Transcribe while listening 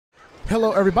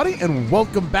Hello, everybody, and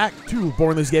welcome back to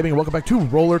Bornless Gaming, and welcome back to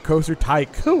Roller Coaster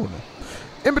Tycoon.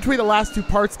 In between the last two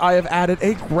parts, I have added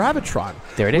a Gravitron.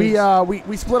 There it is.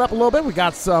 We split up a little bit. We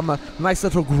got some nice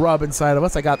little grub inside of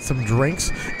us. I got some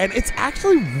drinks, and it's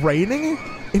actually raining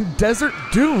in desert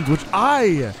dunes, which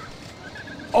I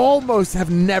almost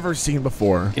have never seen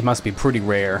before. It must be pretty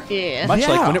rare. Yeah. Much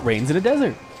like when it rains in a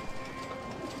desert.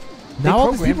 Now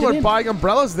all these people are buying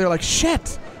umbrellas. They're like,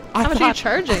 shit. How much are you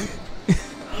charging?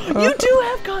 You do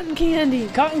have cotton candy.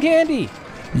 Cotton candy.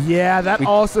 Yeah, that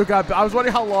also got... I was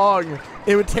wondering how long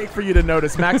it would take for you to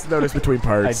notice. Max noticed between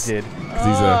parts. I did.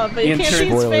 But you can't see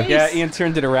his face. Yeah, Ian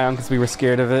turned it around because we were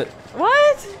scared of it.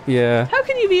 What? Yeah. How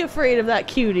can you be afraid of that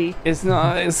cutie? It's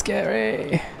not as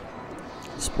scary.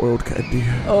 Spoiled candy.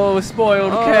 Oh,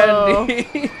 spoiled candy.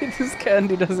 This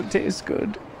candy doesn't taste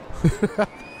good.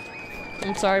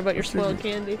 I'm sorry about your spoiled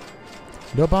candy.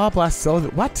 No Baja Blast.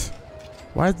 What?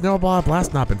 Why has No Baja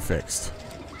Blast not been fixed?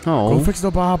 Oh. Go fix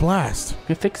No Baja Blast.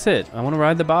 You fix it. I want to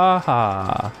ride the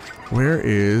Baja. Where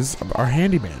is our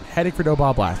handyman? Heading for No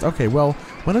Baja Blast. Okay, well,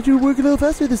 why don't you work a little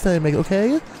faster this time, Meg,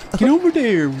 okay? Get over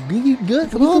there. You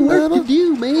got Come on, work to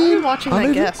do, man. Why are you watching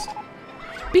that guest?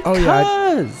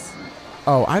 Because.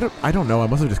 I don't know. I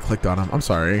must have just clicked on him. I'm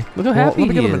sorry. Look how happy let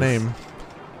me he give him a is. name.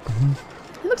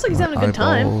 He looks like he's having a good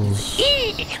time.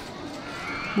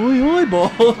 My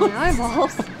eyeballs. My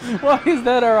eyeballs. Why is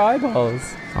that our eyeballs?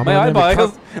 My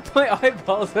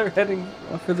eyeballs are heading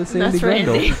for the Sandy That's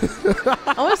Randy.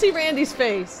 Grundle. I want to see Randy's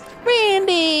face.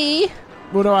 Randy.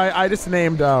 Well, no, I just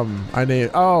named,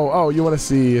 oh, you want to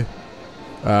see,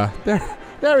 there he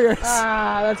is.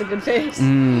 Ah, that's a good face.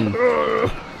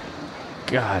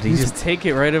 God, he just take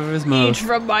it right over his mouth. Eat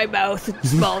from my mouth,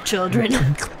 small children.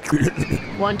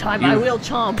 One time I will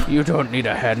chomp. You don't need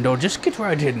a handle. Just get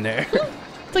right in there.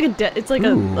 It's like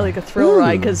a thrill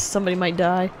ride because somebody might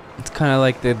die. It's kind of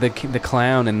like the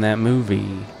clown in that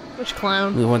movie. Which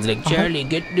clown? The one's like, Charlie,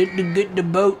 get the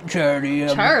boat, Charlie.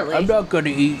 Charlie? I'm not gonna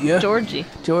eat you.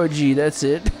 Georgie, that's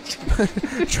it.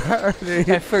 Charlie.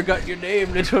 I forgot your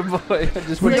name, little boy. I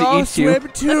just want We to all eat you. swim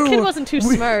too. That kid wasn't too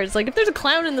smart. It's like, if there's a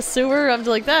clown in the sewer, I'm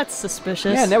like, that's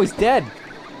suspicious. Yeah, now he's dead.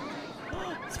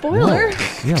 Spoiler.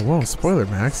 Whoa. Yeah, whoa, spoiler,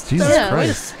 Max. Jesus Yeah, way to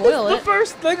Christ. spoil The it.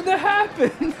 first thing that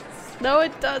happened. No,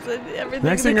 it doesn't. Everything.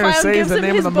 Next the thing you're gonna clown say is gives the him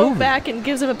name his of the boat movie. back and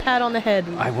gives him a pat on the head.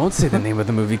 I won't say the name of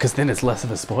the movie because then it's less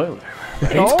of a spoiler. Right?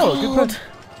 It's good called point.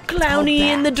 Clowny It's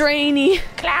and the Drainy.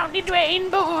 Clowny Drain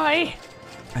Boy.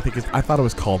 I thought it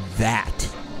was called That.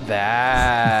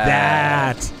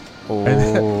 That.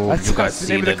 Oh, That's you gotta the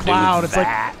see name of the dude clown. It's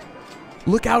that. like,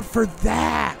 look out for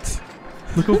that.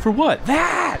 Look out for what?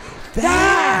 That. Look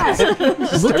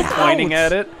out. pointing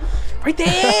at it. Right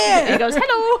there. He goes,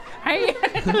 hello. Hi.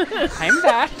 I'm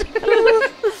that.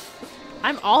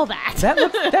 I'm all that.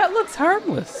 That looks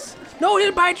harmless. No,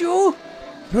 he'll bite you.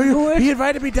 No, he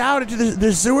invited me down into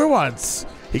the sewer once.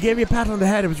 He gave me a pat on the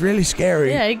head. It was really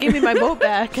scary. Yeah, he gave me my boat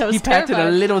back. I was He patted terrified.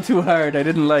 a little too hard. I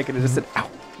didn't like it. I just said, ow.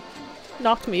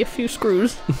 Knocked me a few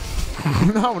screws.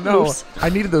 No. Oops. I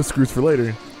needed those screws for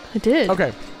later. I did.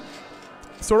 Okay.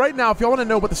 So right now, if y'all want to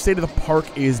know what the state of the park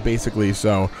is, basically,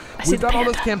 so see we've the done all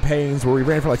those panda. campaigns where we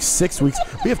ran for like 6 weeks.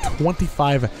 We have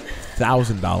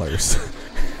 $25,000.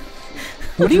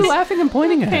 What are you laughing and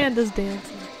pointing at? Panda's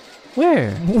dancing.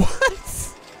 Where? What?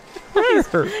 Where?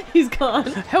 He's gone.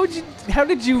 How did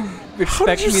you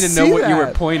expect you me to know see what you were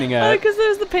that? pointing at? Because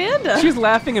there's the panda. She was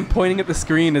laughing and pointing at the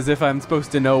screen as if I'm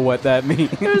supposed to know what that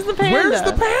means. There's the panda. Where's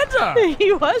the panda?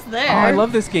 He was there. Oh, I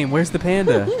love this game. Where's the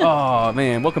panda? Oh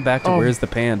man, welcome back to Oh. Where's the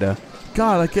Panda?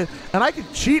 God, I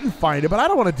could cheat and find it, but I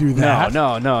don't want to do that.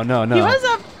 No. He was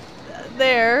up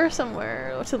there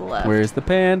somewhere to the left. Where's the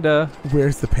panda?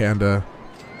 Where's the panda?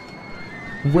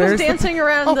 He was Where's dancing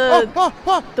around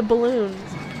oh, the balloons.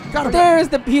 got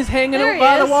him. He's hanging There up he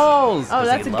by the is. walls. Oh, 'Cause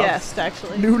that's he a loves guest,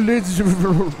 actually. New lids.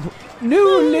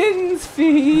 New Lynn's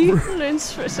fee.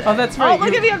 Balloons for sale. Oh, that's right. Oh,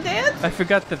 look at him dance. I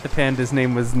forgot that the panda's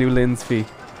name was New Lynn's fee.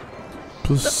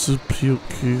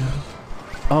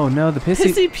 Oh no, the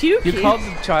Pissy Pukey. You called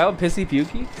the child Pissy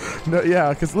Pukey? No, yeah,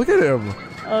 because look at him.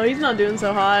 Oh, he's not doing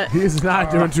so hot. He's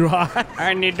not doing too hot.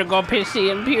 I need to go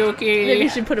pissy and pukey. Maybe you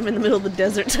should put him in the middle of the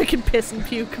desert so he can piss and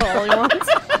puke all he wants.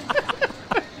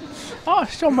 Oh,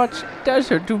 so much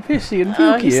desert to pissy and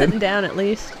Oh, he's pukey sitting in. down at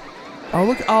least. Oh,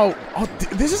 look.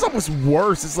 This is almost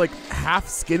worse. It's like half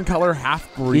skin color,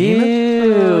 half green.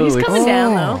 Ew. He's coming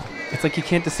down, though. It's like you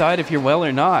can't decide if you're well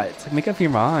or not. It's like, make up your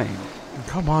mind.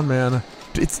 Come on, man.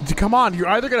 Come on. You're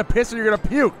either going to piss or you're going to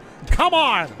puke. Come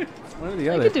on. One or the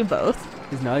I other. could do both.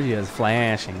 His nausea is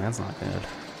flashing. That's not good.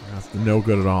 That's no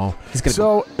good at all. He's gonna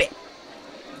So,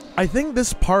 I think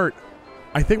this part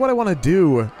I think what I want to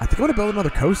do, I think I want to build another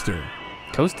coaster.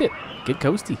 Coast it. Get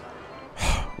coasty.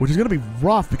 Which is going to be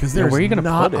rough because there's where are you gonna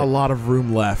not put it? a lot of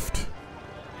room left.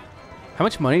 How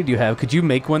much money do you have? Could you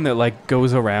make one that like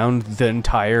goes around the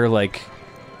entire like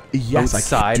Yes,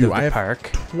 outside I do. of the I have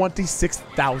park?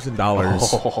 $26,000.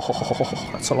 Oh,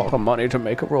 that's a lot of money to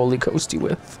make a roller coaster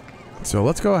with. So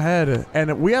let's go ahead,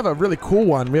 and we have a really cool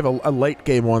one. We have a late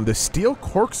game one, the Steel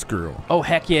Corkscrew. Oh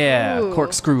heck yeah! Ooh.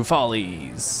 Corkscrew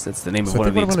Follies. That's the name So of one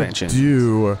of the I'm expansions.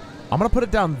 I'm gonna put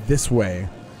it down this way,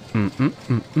 so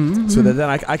that then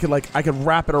I could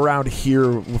wrap it around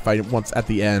here if I once at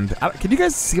the end. Can you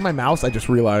guys see my mouse? I just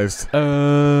realized.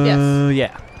 Yes.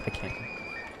 Yeah, I can.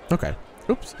 Okay.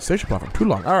 Oops. Station platform too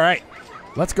long. All right.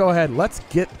 Let's go ahead. Let's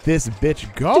get this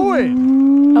bitch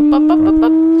going. Up, up, up, up,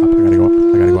 up. I gotta go up.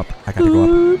 I gotta go up. I gotta go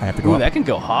up. I have to go Ooh, up. that can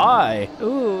go high.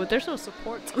 Ooh, there's no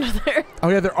supports under there. Oh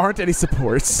yeah, there aren't any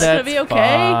supports. That's gonna be okay?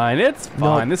 Fine. It's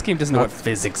fine. No, This game doesn't know what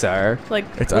physics are. Like,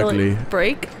 It's will ugly. it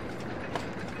break?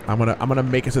 I'm gonna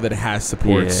make it so that it has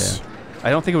supports. Yeah. I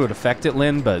don't think it would affect it,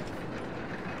 Lynn, but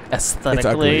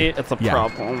aesthetically, it's a Yeah.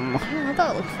 problem. Yeah, I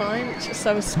thought it looked fine. It's just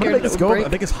I was I'm gonna scared make that it this would go, break. I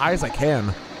think, as high as I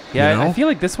can. Yeah, You know? I feel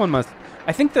like this one must.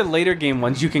 I think the later game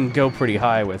ones you can go pretty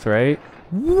high with, right?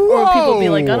 Or people be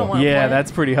like, I don't want to Yeah, play.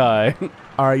 that's pretty high.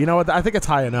 All right, you know what? I think it's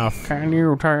high enough. Can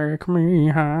you take me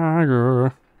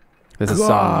higher? There's a song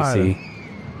God. you see.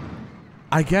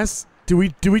 I guess. Do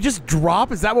we just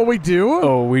drop? Is that what we do?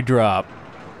 Oh, we drop.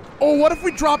 Oh, what if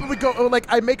we drop and we go? Oh, like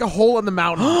I make a hole in the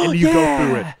mountain and you go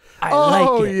through it. I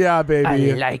Oh like it. yeah,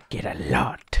 baby. I like it a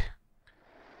lot.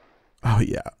 Oh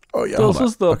yeah. Oh yeah. This hold on.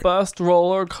 is the Okay. best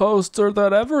roller coaster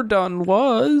that ever done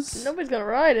was. Nobody's gonna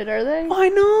ride it, are they? Why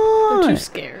They're too not?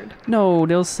 scared. No,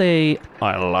 they'll say,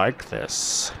 I like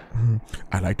this.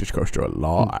 I like this coaster a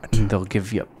lot. And they'll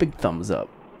give you a big thumbs up.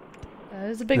 That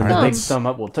is a big All right, A big thumb. thumb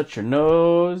up will touch your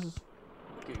nose.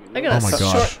 I got Oh a my short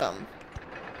gosh. thumb.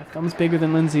 My thumb's bigger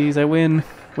than Lindsay's. I win.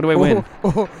 What do I win?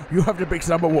 Oh, you have the big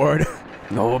thumb award.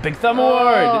 No, big thumb Oh.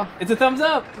 award. It's a thumbs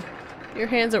up. Your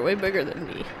hands are way bigger than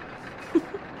me.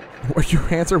 Your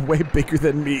hands are way bigger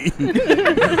than me.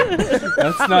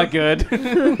 That's not good.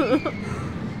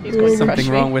 He's going to Something crush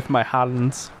wrong me. with my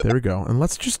hands. There we go. And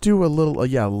let's just do a little, a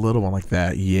little one like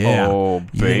that. Yeah. Oh,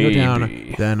 Yeah, go down.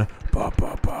 baby. Then. Ba,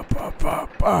 ba, ba, ba, ba,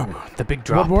 ba. The big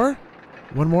drop. One more?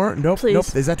 One more? Nope. Please.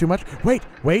 Nope. Is that too much? Wait.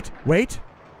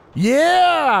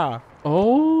 Yeah.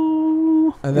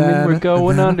 Oh. And then then- we're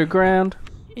going and then- underground.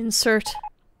 Insert.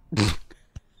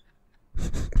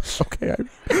 Okay,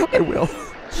 I will.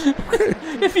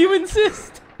 If you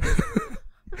insist.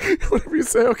 Whatever you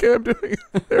say. Okay, I'm doing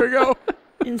it. There we go.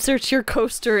 Insert your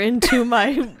coaster into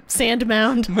my sand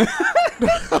mound.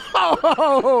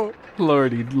 Oh.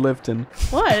 Lordy lifting.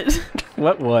 What?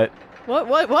 What?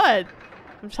 What?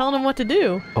 I'm telling him what to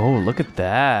do. Oh, look at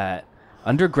that.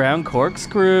 Underground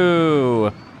corkscrew.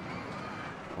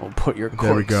 Oh, put your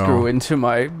There we go. corkscrew into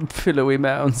my pillowy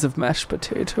mounds of mashed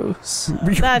potatoes.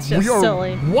 That's just We are-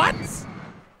 silly. What?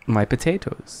 My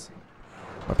potatoes.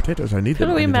 My potatoes. I need them.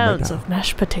 I Pillowy need them right mounds now. of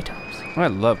mashed potatoes. I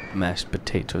love mashed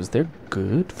potatoes. They're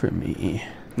good for me.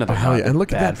 No, Oh, they're hell not. yeah. And look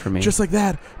They're at bad that. for me. Just like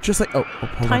that. Just like. Oh,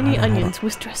 hold on, Tiny hold on, hold on. onions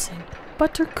with dressing.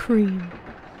 Buttercream.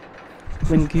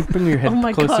 Lynn, can you bring your head Oh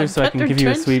my closer god. so I can Butter give you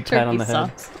a drenched sweet pat on the turkey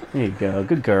head? sauce. There you go.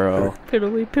 Good girl.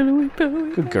 Pillowy, pillowy,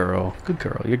 pillowy. Good girl. Good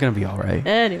girl. You're gonna be all right.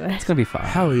 Anyway. It's gonna be fine.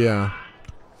 Hell yeah.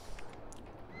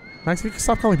 Max, can you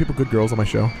stop calling people good girls on my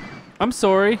show? I'm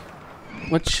sorry.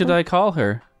 What should I call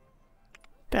her?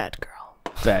 Bad girl.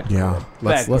 Bad girl. Yeah.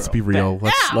 Let's Bad let's girl. be real.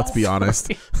 Bad- Let's be honest.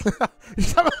 You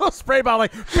have a little spray bottle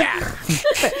like bad.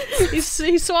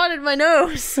 he swatted my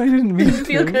nose. I didn't mean Didn't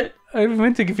feel good. I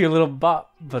meant to give you a little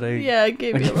bop, but I Yeah, I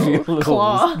gave I you gave a you little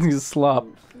claw. you slop.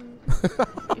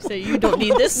 You say you don't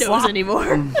need this nose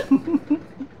anymore.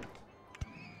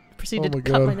 Proceeded Oh my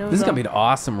to cut God. my nose This is off. gonna be an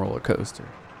awesome roller coaster.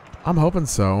 I'm hoping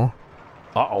so.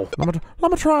 Uh-oh.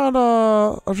 Let me try and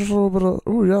just a little bit of a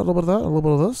little bit of that, a little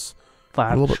bit of this.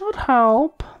 That little bit- should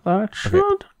help. That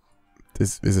should.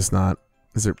 Is this not?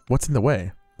 Is there? What's in the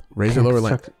way? Raise your lower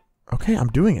limb. Okay, I'm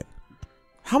doing it.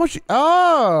 How much?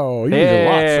 Oh, you need a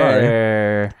lot. Sorry.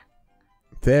 There.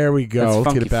 There we go. That's Let's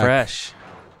funky get it back. fresh.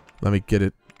 Let me get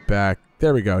it back.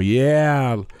 There we go.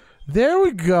 Yeah. There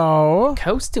we go.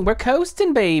 Coasting. We're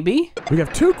coasting, baby. We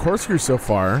have 2 corkscrews so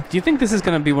far. Do you think this is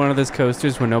gonna be one of those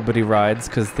coasters where nobody rides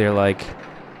because they're like,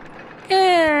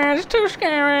 yeah, it's too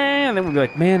scary, and then we'll be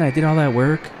like, man, I did all that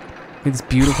work. Made this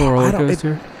beautiful roller I don't- it-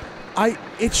 coaster.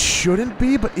 It shouldn't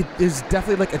be, but it is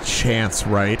definitely like a chance,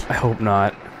 right? I hope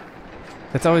not.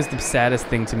 That's always the saddest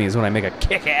thing to me is when I make a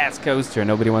kick-ass coaster and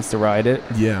nobody wants to ride it.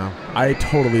 Yeah, I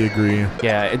totally agree.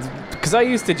 Yeah, it's because Because I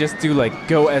used to just do like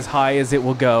go as high as it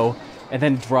will go, and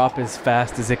then drop as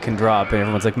fast as it can drop, and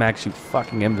everyone's like, Max, you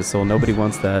fucking imbecile. Nobody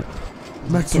wants that.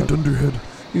 Max, you dunderhead.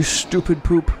 You stupid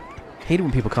poop. Hate it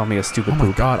when people call me a stupid Oh my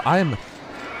poop. god, I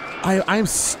am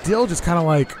still just kind of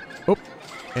like, oh,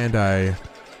 and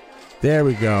there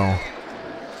we go.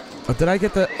 Oh, did I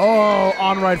get the,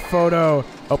 on right photo?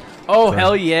 Oh, sorry.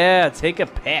 hell yeah. Take a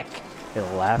pic. It'll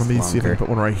last Let me see if I longer. can put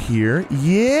one right here.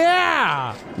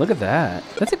 Yeah! Look at that.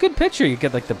 That's a good picture. You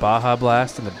get like the Baja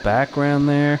Blast in the background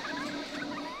there.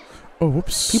 Oh,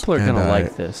 whoops. People are And, gonna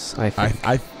like this, I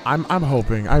think. I'm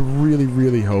hoping. I'm really,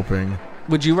 really hoping.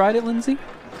 Would you ride it, Lindsay?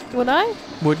 Would I?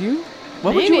 Would you?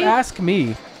 What would you Maybe. ask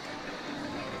me?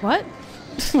 What?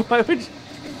 Why would you?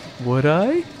 Would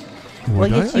I?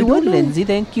 Would I? I don't know. Lindsay.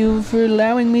 Thank you for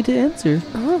allowing me to answer.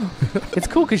 Oh. It's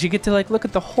cool because you get to like look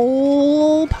at the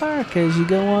whole park as you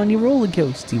go on your roller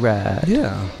coaster ride.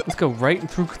 Yeah. Let's go right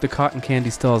through the cotton candy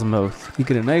stall's mouth. You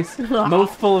get a nice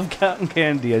mouthful of cotton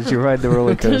candy as you ride the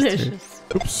roller coaster. Delicious.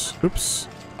 Oops. Oops.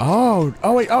 Oh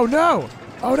wait. Oh no.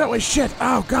 Oh no. Wait. Shit.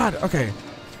 Oh god. Okay.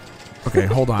 Okay.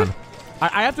 Hold on.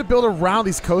 I have to build around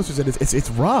these coasters, and it's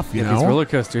rough. You know. These roller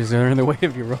coasters are in the way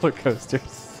of your roller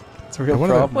coasters. It's a real What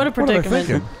problem. What a What am I predicament.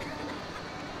 thinking?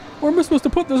 Where am I supposed to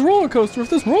put this roller coaster if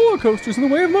this roller coaster's in the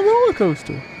way of my roller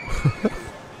coaster?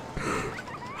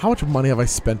 How much money have I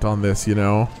spent on this? You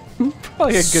know.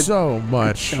 Probably a good So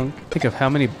much. chunk. Think of how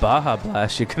many Baja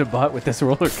Blasts you could have bought with this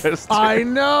roller coaster. I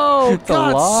know. It's a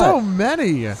God, lot. so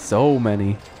many. So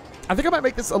many. I think I might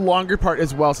make this a longer part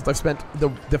as well, since I've spent the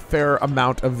fair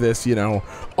amount of this, you know,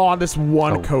 on this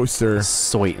one coaster.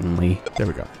 Certainly. There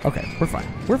we go. Okay, we're fine.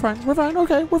 We're fine. We're fine.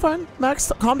 Okay, we're fine.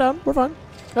 Max, calm down. We're fine.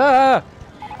 Ah!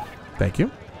 Thank you.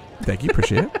 Thank you.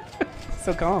 Appreciate it.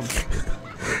 So calm.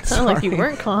 Sound like you Sorry.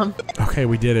 weren't calm. Okay,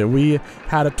 we did it. We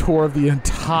had a tour of the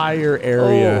entire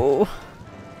area. Oh.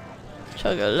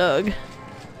 Chug-a-lug.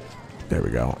 There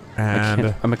we go. I And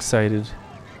can't- I'm excited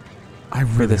I for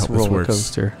really this hope this roller works.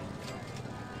 coaster.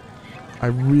 I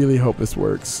really hope this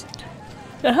works.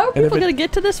 Now, how are And if people it- going to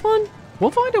get to this one? We'll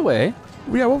find a way.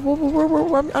 Yeah,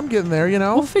 I'm getting there, you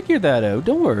know? We'll figure that out.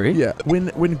 Don't worry. Yeah,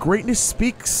 when greatness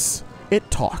speaks,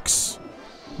 it talks.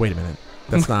 Wait a minute.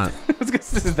 That's not.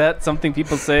 Is that something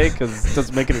people say? Because it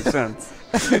doesn't make any sense.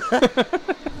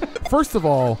 First of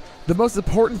all, the most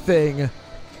important thing,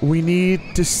 we need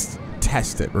to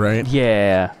test it, right?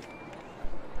 Yeah.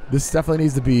 This definitely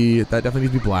needs to be,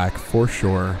 black, for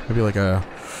sure. Maybe like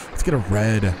let's get a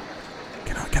red.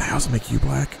 Can I also make you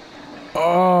black?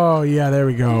 Oh, yeah, there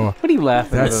we go. What are you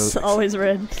laughing That's- It's always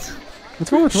red.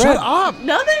 What's wrong with Shut red? up!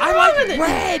 Nothing I wrong like with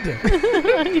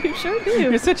red! it. You sure do.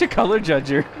 You're such a color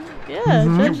judger.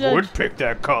 Yeah, judge. pick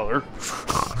that color.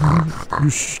 You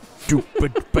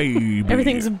stupid baby.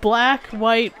 Everything's black,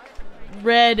 white,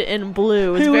 red, and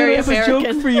blue. It's very a joke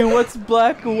American. for you. What's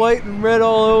black and white and red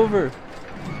all over?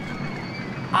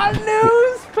 A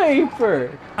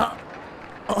newspaper.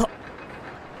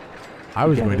 I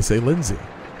was Get going it. to say Lindsay.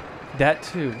 That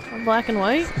too. Black and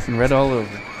white? And red all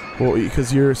over. Well,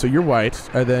 because you're white,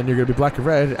 and then you're gonna be black and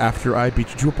red after I beat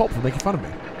you to a pulp for making fun of me.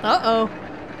 Uh-oh.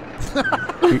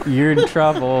 You're in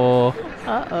trouble.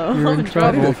 Uh-oh. You're I'm in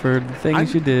trouble for the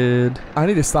things you did. I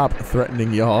need to stop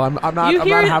threatening y'all. I'm not. You I'm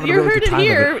not having a really heard good it time of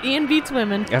here. it. Ian beats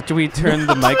women. After we turn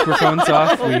the microphones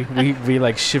off, we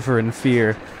like shiver in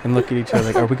fear and look at each other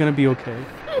like, are we gonna be okay?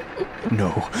 No.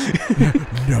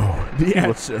 No, the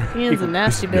answer. Ian's a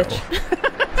nasty No. bitch.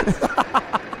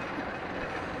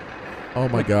 Oh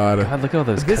my god. God, look at all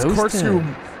those This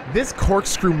coasters.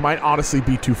 corkscrew might honestly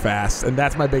be too fast, and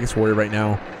that's my biggest worry right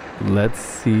now. Let's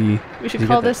see. We should You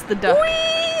call got this the duck.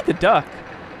 Whee! The duck.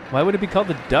 Why would it be called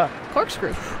the duck?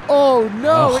 Corkscrew. Oh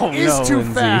no, Oh, it is no, too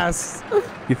Lindsay. fast.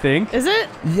 You think? Is it?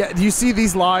 Yeah, do you see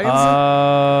these lines?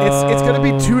 It's gonna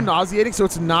be too nauseating, so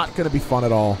it's not gonna be fun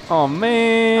at all. Oh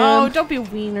man. Oh, don't be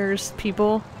wieners,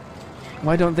 people.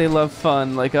 Why don't they love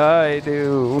fun like I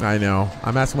do? I know.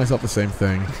 I'm asking myself the same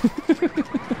thing.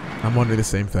 I'm wondering the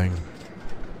same thing.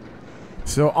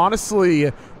 So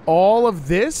honestly, all of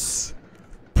this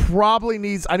probably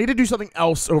needs. I need to do something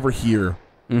else over here.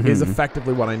 Is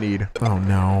effectively what I need. Oh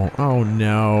no. Oh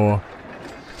no.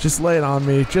 Just lay it on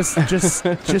me. Just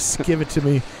give it to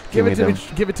me. Give it to me.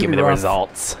 Give it to me. the rough.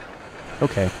 results.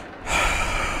 Okay.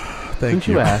 Thank Who'd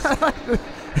you. you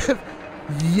ask?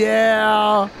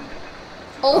 Yeah.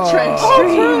 Ultra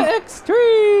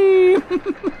Extreme.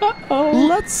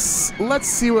 Let's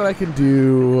see what I can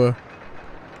do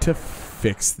to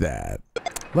fix that.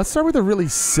 Let's start with a really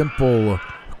simple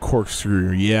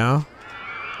corkscrew. Yeah.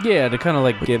 Yeah, to kind of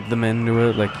like get them into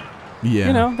it, like Yeah.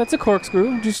 you know, that's a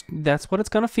corkscrew. Just that's what it's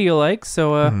gonna feel like.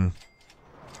 So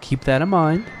keep that in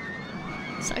mind.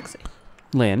 Sexy.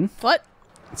 Lynn, What?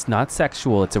 it's not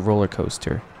sexual. It's a roller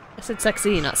coaster. I said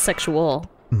sexy, not sexual.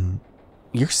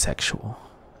 You're sexual.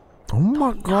 Oh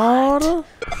my god.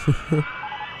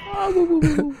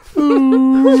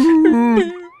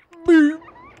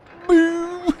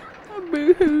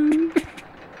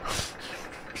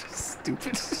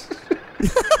 Stupid.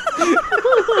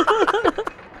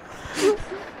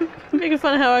 Making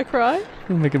fun of how I cry?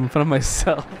 I'm making fun of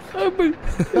myself.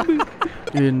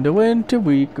 In the winter,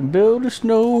 we can build a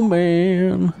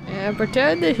snowman. And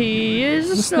pretend that he is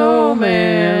a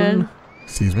snowman.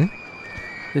 Excuse me.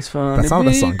 It's fun. That's not how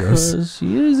the song goes. Because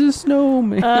he is a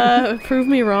snowman. Prove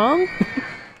me wrong.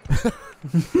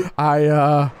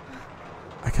 I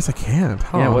guess I can't.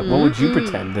 Huh? Yeah, what would you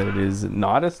pretend that it is?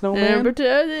 Not a And snowman?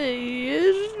 pretend that he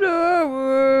is a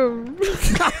snowman.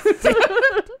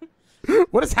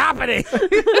 What is happening?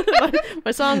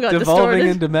 My song got Devolving distorted.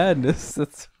 into madness.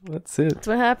 That's it. That's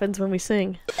what happens when we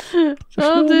sing.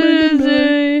 Something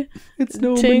say, It's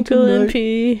snowman tinkle and tonight.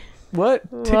 pee. What?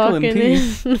 Tickle and Walking pee.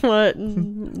 in.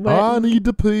 What? I need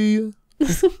to pee.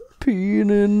 Peeing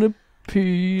in the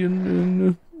peeing in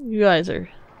the... You guys are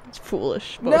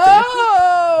foolish. Both of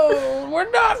No! We're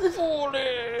not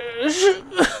foolish!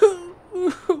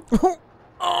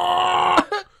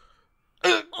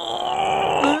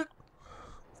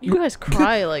 you guys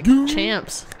cry like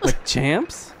champs. Like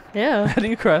champs? Yeah. How do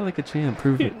you cry like a champ?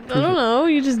 Prove it. I don't know.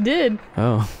 You just did.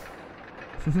 Oh.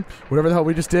 Whatever the hell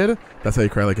we just did, that's how you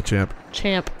cry like a champ.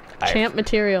 Champ. Champ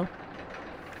material.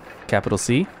 Capital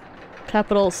C?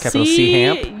 Capital C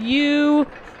hamp? U.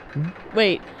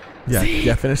 Wait.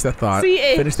 Yeah, finish that thought.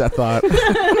 C-H. Finish that thought.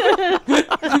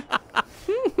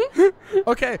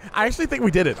 Okay, I actually think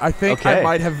we did it. I think I Okay.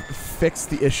 might have fixed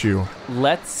the issue.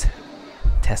 Let's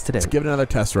test it Let's out. give it another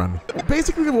test run.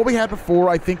 Basically, what we had before,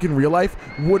 I think in real life,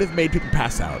 would have made people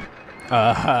pass out.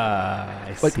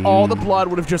 I Like see. all the blood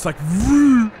would have just like.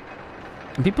 Vroom.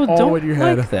 People all the don't way to your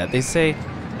head. like that. They say,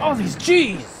 "Oh, these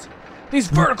G's, these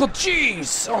vertical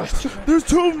G's. Oh, it's There's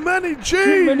too many G's.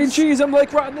 too many G's." I'm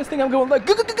like riding this thing. I'm going like.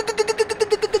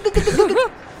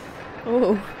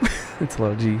 Oh, It's a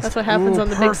lot of G's. that's what happens Ooh, on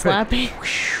the perfect. big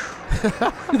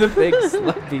slappy. The big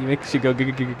slappy makes you go.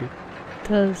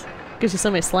 Does gives you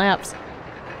so many slaps.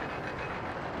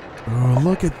 Oh,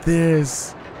 look at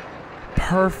this.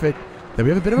 Perfect. Then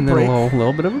we have a bit of a And then break. a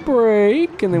little bit of a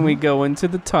break, and then we go into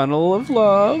the tunnel of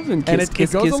love and kiss, And it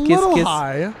kiss, goes kiss, a kiss, little kiss,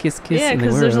 high. kiss, kiss. Yeah, and then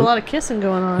because we're there's a out. lot of kissing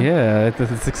going on. Yeah,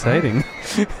 it's exciting.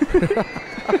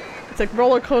 It's like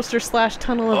roller coaster /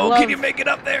 tunnel of Oh, love. can you make it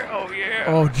up there? Oh yeah.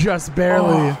 Oh, just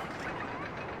barely.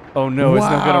 Oh no, it's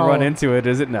not gonna Wow. run into it,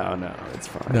 is it? No, it's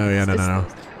fine. No, yeah, no.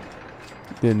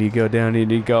 Then you go down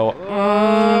and you go,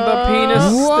 the penis,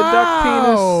 the duck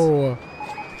penis. Wow.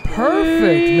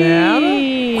 Perfect,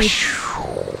 man.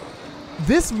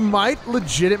 This might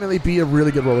legitimately be a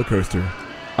really good roller coaster.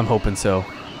 I'm hoping so.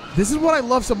 This is what I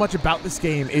love so much about this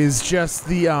game is just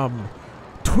the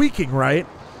tweaking, right?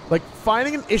 Like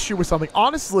finding an issue with something.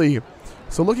 Honestly,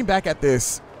 so looking back at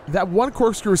this, that one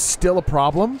corkscrew is still a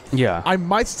problem. Yeah. I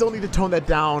might still need to tone that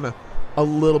down a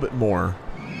little bit more.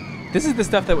 This is the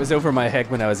stuff that was over my head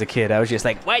when I was a kid. I was just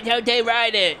like, why don't they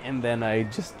ride it? And then I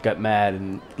just got mad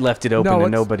and left it open No,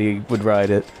 and nobody would ride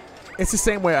it. It's the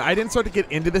same way. I didn't start to get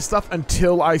into this stuff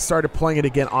until I started playing it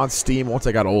again on Steam once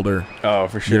I got older. Oh,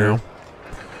 for sure. You know?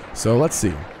 So let's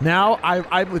see. Now I'm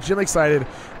legitimately excited.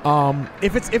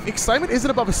 If excitement isn't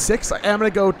above a 6, I am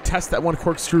gonna go test that one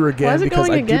corkscrew again Why is it because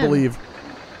going I do again? believe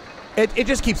it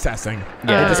just keeps testing.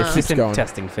 Yeah, it just it's keeps just in going.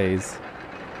 testing phase.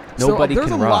 So, Nobody there's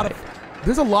can a lot ride.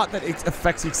 there's a lot that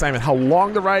affects the excitement. How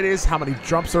long the ride is, how many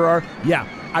jumps there are. Yeah,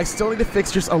 I still need to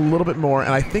fix just a little bit more,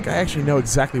 and I think I actually know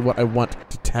exactly what I want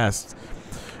to test.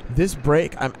 This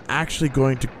break, I'm actually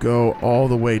going to go all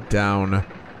the way down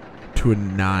to a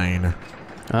 9.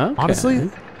 Okay. Honestly,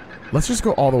 let's just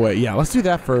go all the way. Yeah, let's do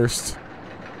that first.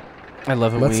 I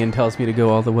love it when let's- Ian tells me to go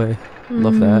all the way.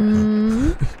 Love that.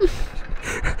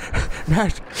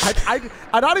 Max,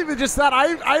 I not even just that.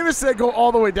 I even said go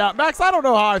all the way down. Max, I don't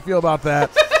know how I feel about that.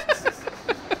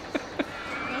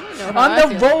 On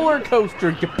the roller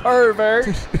coaster, you pervert.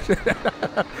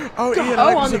 Oh, Ian, Oh,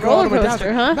 I on said the go all roller way down.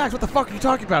 coaster, huh? Max, what the fuck are you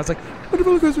talking about? It's like, on the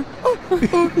roller coaster.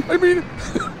 I mean,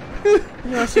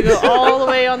 You want to go all the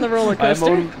way on the roller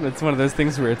coaster? It's one of those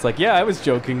things where it's like, yeah, I was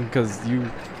joking because you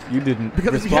didn't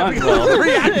because respond of well. the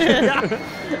reaction.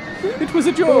 Yeah. It was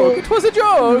a joke. It was a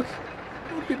joke.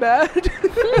 Don't be bad.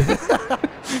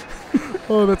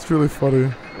 Oh, that's really funny.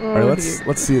 All right, dear.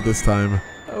 let's see it this time.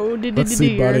 Oh, did Let's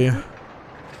see, buddy.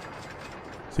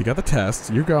 So you got the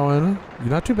test. You're going. You're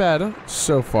not too bad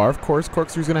so far. Of course,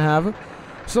 corkscrew's gonna have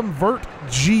some vert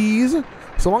G's,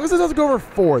 So long as it doesn't go over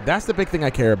 4, that's the big thing I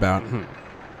care about.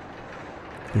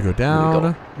 You go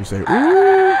down. You say,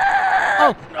 ooh.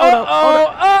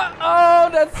 Oh,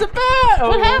 that's so bad.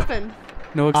 What happened?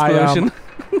 No explosion.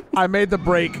 I made the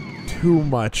break too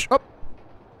much. Oh.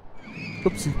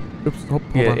 Oopsie. Oops. Oh,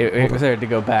 hold on. It started to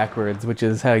go backwards, which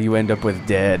is how you end up with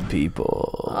dead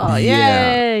people. Oh,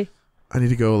 Yeah. yay. I need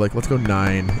to go, like, let's go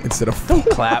 9 instead of 4.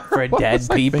 Clap for dead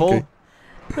people.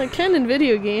 I can in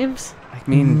video games. I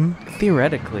mean,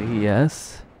 theoretically,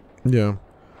 yes. Yeah.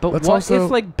 But Let's what also-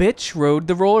 if, like, bitch rode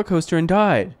the roller coaster and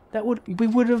died? We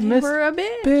would have missed. We're a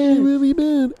bitch. Really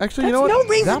bad. Actually, you know what? no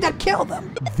reason That- to kill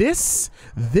them. This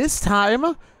time,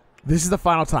 this is the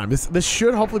final time. This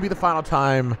should hopefully be the final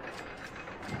time.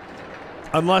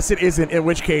 Unless it isn't, in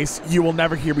which case you will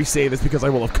never hear me say this because I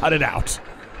will have cut it out.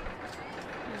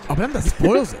 Oh man, that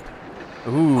spoils it.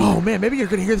 Ooh. Oh man, maybe you're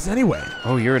gonna hear this anyway.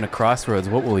 Oh, you're in a crossroads.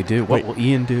 What will he do? What Wait. will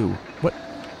Ian do? What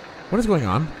is going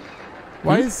on?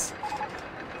 Why is?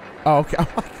 Oh, okay. I'm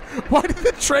like, why did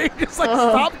the train just like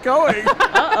stop going?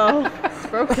 Uh-oh. It's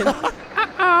broken.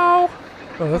 Ow.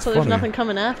 Oh, that's So funny. there's nothing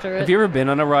coming after it. Have you ever been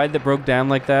on a ride that broke down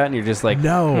like that and you're just like,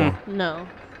 No. No.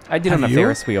 I did Have on a you?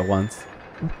 Ferris wheel once.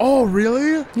 Oh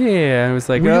really? Yeah, I was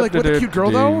like, Were you like with a cute girl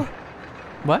though?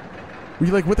 What? Were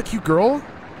you like with a cute girl?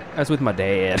 I was with my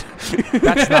dad.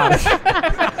 That's not.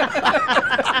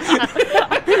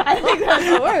 I think that's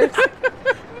the worst.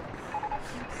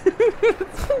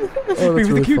 Oh, With that's a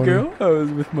really cute funny. girl? I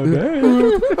was with my dad. I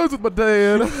was with my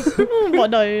dad. Oh,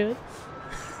 no.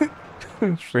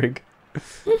 Frig.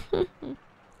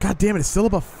 God damn it! It's still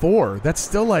above 4. That's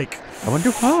still like. I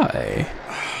wonder why.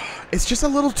 It's just a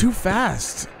little too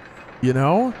fast. You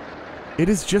know? It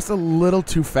is just a little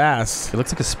too fast. It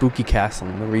looks like a spooky castle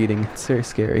in the reading. It's very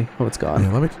scary. Oh, it's gone.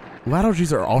 Yeah, Latto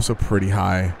G's are also pretty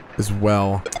high as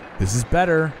well. This is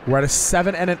better. We're at a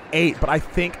 7 and an 8, but I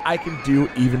think I can do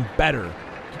even better.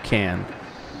 You can.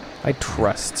 I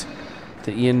trust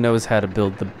that Ian knows how to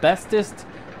build the bestest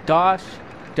gosh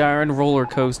darn roller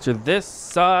coaster this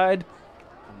side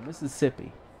of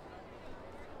Mississippi.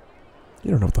 You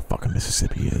don't know what the fuck a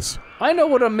Mississippi is. I know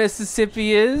what a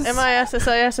Mississippi is.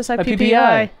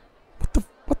 MISSISSIPPI.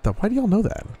 What the? Why do y'all know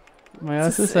that?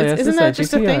 Isn't that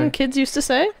just a thing kids used to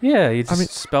say? Yeah, you just I mean-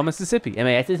 spell Mississippi.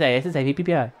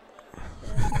 MISSISSIPPI.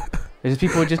 There's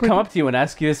people who just come up to you and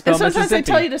ask you to spell And sometimes they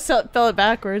Mississippi. tell you to spell it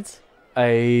backwards.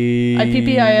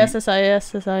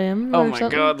 IPPISSISSIM. Oh my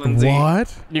god, Lindsay.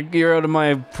 What? You're out of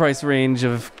my price range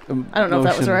of I don't know if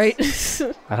that was right.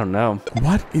 I don't know.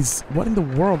 What in the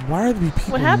world? Why are the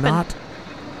people happened? not?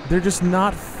 They're just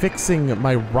not fixing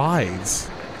my rides.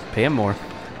 Pay him more.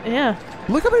 Yeah.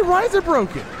 Look how many rides are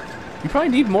broken. You probably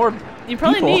need more. You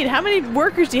probably people. need. How many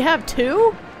workers do you have?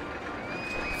 2?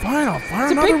 Fine, I'll fire It's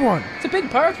a another big- one. It's a big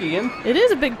park, Ian. It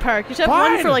is a big park. You should have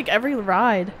one Fine. for like every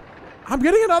ride. I'm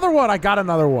getting another one. I got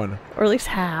another one. Or at least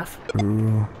half.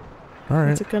 Ooh. All right.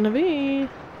 What's it gonna be?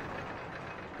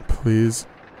 Please.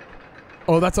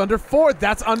 Oh, that's under 4.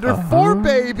 That's under 4,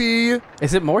 baby.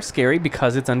 Is it more scary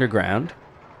because it's underground?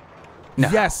 No.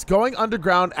 Yes, going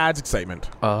underground adds excitement.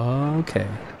 Okay.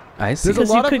 I see. There's a Because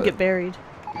you lot of- could get buried.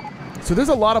 So there's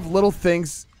a lot of little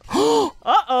things.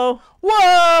 Uh-oh.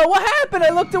 Whoa! What happened? I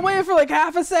looked away for like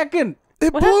half a second.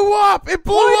 It What blew up. It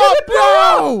blew Why up. did it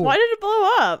blow No. Why did it blow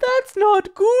up? That's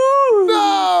not good.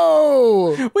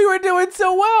 No. We were doing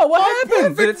so well. What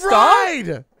happened? Did it Perfect stop?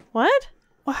 ride. What?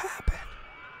 What happened?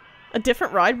 A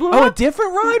different ride blew Oh, a up?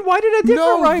 different ride? Why did a different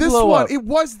No, ride this blow one. up? It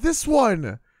was this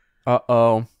one.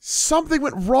 Uh-oh. Something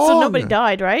went wrong. So nobody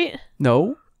died, right?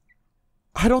 No?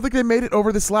 I don't think they made it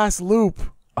over this last loop.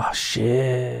 Oh,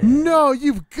 shit. No,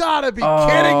 you've got to be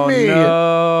kidding me.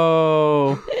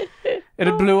 No.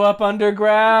 It blew up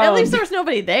underground. At least there was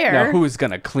nobody there. Now, who's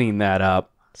going to clean that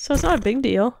up? So it's not a big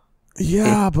deal.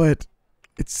 Yeah, but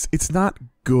it's not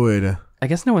good. I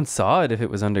guess no one saw it if it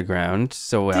was underground,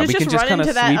 so Did it we can just just run kind of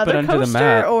into that sweep it other under the coaster,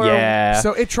 map. or- Yeah.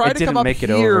 So it tried to didn't come up make it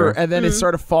here, over. and then it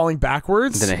started falling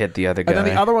backwards. Then it hit the other guy. And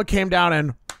then the other one came down,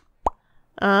 and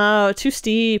Oh, too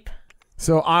steep.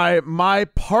 so my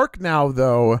park now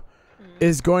though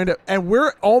is going to, and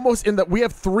we're almost in the. We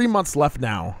have 3 months left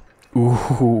now,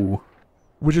 Ooh.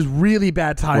 which is really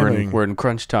bad timing. We're in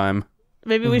crunch time.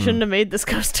 Maybe we shouldn't have made this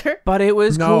coaster. But it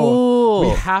was No, cool. we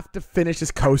have to finish this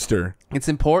coaster. It's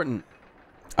important.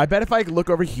 I bet if I look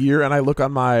over here and I look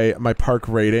on my park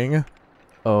rating.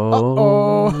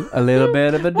 Oh. A little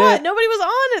bit of a What? dip. Nobody was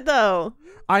on it, though.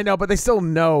 I know, but they still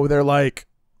know. They're like,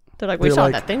 They're like, we They're saw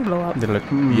like- that thing blow up. They're like,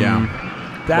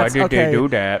 yeah. That's Why did okay. they do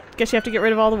that? Guess you have to get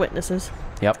rid of all the witnesses.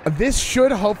 Yep. This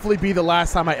should hopefully be the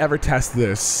last time I ever test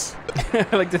this. I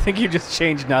like to think you just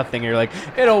changed nothing. You're like,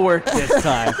 it'll work this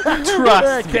time.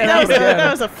 Trust me.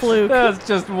 That was a fluke. That's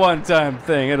just one-time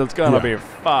thing. It's gonna be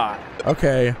fine.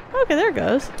 Okay. Okay, there it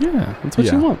goes. Yeah, that's what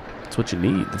Yeah. you want. That's what you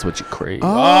need. That's what you crave.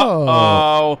 Oh.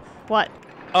 Uh-oh. What?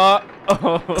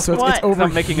 Uh-oh. So it's What? over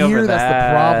I'm making here over that's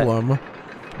that. the problem.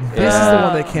 This is the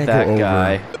one they can't That go over.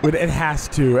 guy. But it has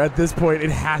to. At this point, it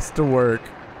has to work.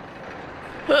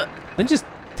 Then just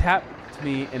tapped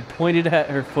me and pointed at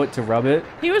her foot to rub it.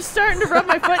 He was starting to rub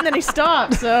my foot and then he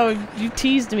stopped, so you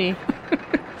teased me.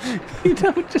 You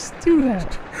don't just do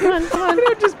that. Come on, come on. You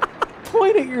don't just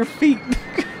point at your feet.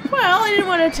 Well, I didn't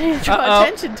want to draw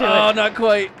attention to Oh, it. not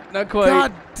quite. Not quite.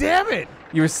 God damn it!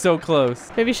 You were so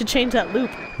close. Maybe you should change that loop.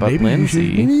 But Maybe you should-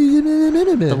 Lindsay,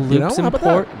 the loop's How about that?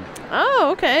 important. Oh,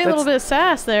 okay. A little bit of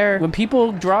sass there. When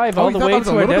people drive Oh, all you the thought way that was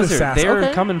a to a little bit of desert, sass. they're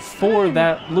Okay. coming for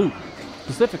that loop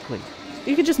specifically.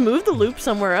 You could just move the loop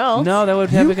somewhere else. No, that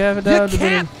would You, have you a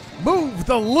can't move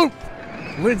the loop,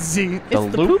 Lindsay. The It's the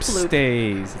loop poop loop.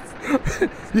 stays.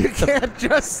 You can't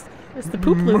just It's the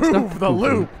poop loop. move the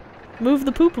loop. Move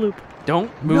the poop loop.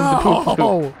 Don't move the poop loop.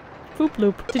 No. Poop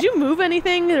loop. Did you move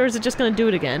anything, or is it just going to do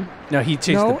it again? No, he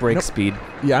changed No, the brake no. speed.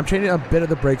 Yeah, I'm changing a bit of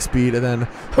the brake speed and then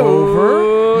Oh,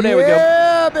 over. there we go.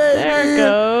 Yeah, baby. There it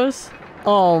goes.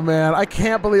 Oh man, I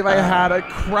can't believe I had a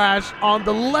crash on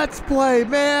the Let's Play,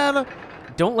 man.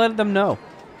 Don't let them know.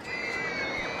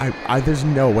 There's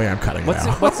no way I'm cutting What's it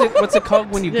it, out. what's it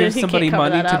called when you Yeah, give he can't somebody cover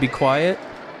money that to up. be quiet?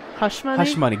 Hush money?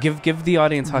 Hush money. Give the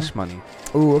audience hush money.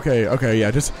 Ooh, okay, yeah.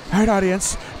 Just all right,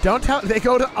 audience. Don't tell. They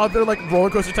go to other like roller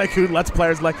coaster tycoon Let's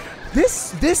Players like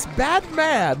this bad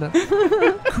man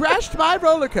crashed my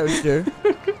roller coaster.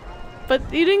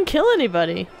 But you didn't kill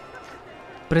anybody.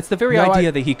 But it's the very No,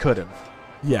 idea that he could have.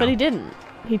 Yeah, But he didn't.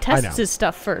 He know. tests his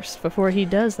stuff first before he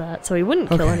does that, so he wouldn't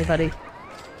kill Okay. anybody.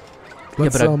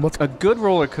 Let's, yeah, but let's a good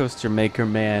roller coaster maker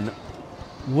man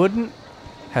wouldn't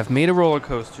have made a roller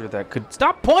coaster that could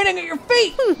stop pointing at your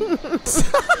feet.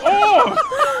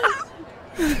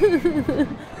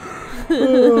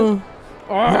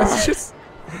 That's just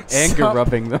Anger stop,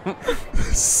 rubbing them.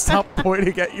 Stop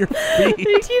pointing at your feet. He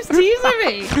keeps teasing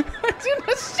me.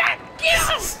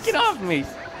 Get off me.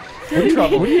 You're in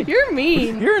trouble. You're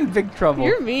mean. You're in big trouble.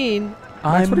 You're mean.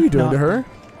 Max, what are you doing to her?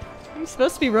 You're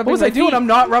supposed to be rubbing What was my I doing? feet. I'm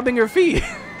not rubbing her feet.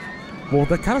 Well,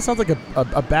 that kind of sounds like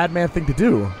a bad man thing to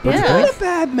do. Don't Yeah. you think?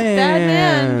 Bad man. Bad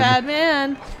man. Bad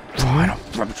man. I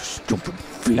don't rub your stupid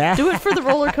feet. Do it for the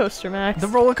roller coaster, Max. The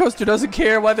roller coaster doesn't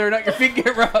care whether or not your feet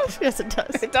get rubbed. Yes, it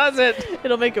does. It doesn't.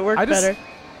 It'll make it work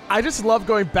I just love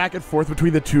going back and forth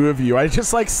between the two of you. I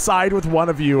just like side with one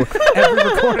of you every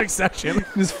recording session.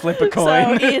 Just flip a better.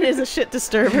 coin. So Ian is a shit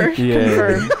disturber.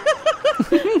 Yeah.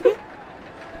 Confirmed.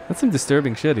 That's some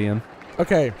disturbing shit, Ian.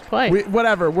 Okay, Quite.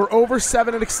 whatever. We're over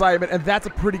 7 in excitement, and that's a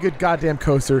pretty good goddamn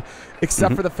coaster,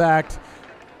 except for the fact,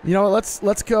 you know, let's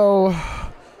go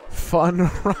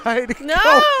fun ride. No!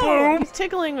 Go boom. He's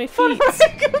tickling my feet.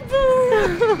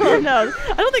 Oh, no.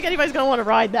 I don't think anybody's going to want to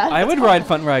ride that. I would ride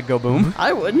Fun Ride Go Boom.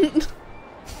 I wouldn't.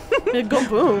 It'd go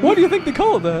boom. What do you think they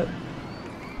call that?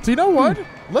 So you know what?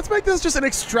 Let's make this just an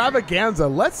extravaganza.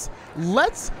 Let's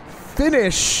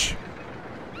finish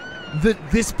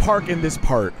this park in this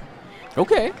part.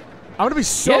 Okay. I'm gonna be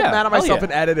so Yeah, mad at hell myself yeah.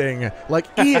 in editing. Like,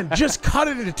 Ian, just cut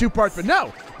it into 2 parts. But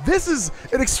no, this is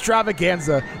an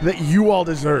extravaganza that you all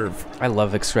deserve. I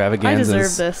love I extravaganzas.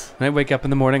 deserve this. When I wake up in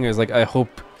the morning, I was like, I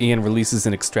hope Ian releases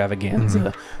an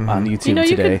extravaganza on YouTube You know, you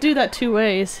today. could do that 2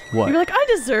 ways. What? You're like, I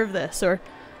deserve this, or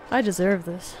I deserve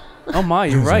this. Oh my,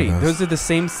 you're Those are right. those. Those are the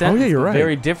same sentence, you're but right.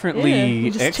 very differently Yeah,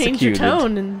 you just executed. change your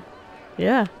tone, and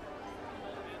yeah.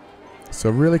 So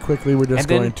really quickly, we're just And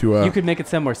then going to. you could make it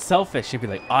sound more selfish. You'd be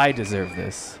like, I deserve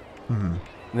this. And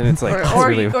then it's like, Or, it's or,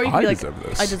 really, you could I be like, deserve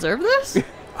this. I deserve this?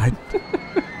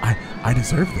 I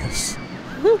deserve this.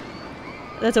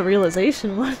 That's a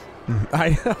realization one.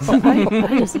 I know.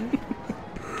 I deserve.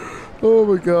 Oh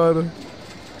my god.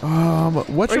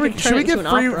 What Or should you we could should turn we it get into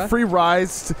an opera. free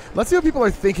rides? Let's see what people are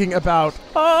thinking about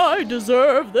I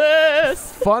deserve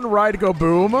this. Fun Ride Go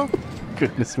Boom.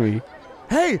 goodness me.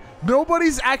 Hey,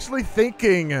 nobody's actually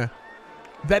thinking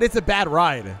that it's a bad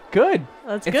ride. Good.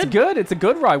 That's It's good. good. It's a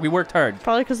good ride. We worked hard.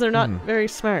 Probably because they're not very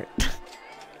smart.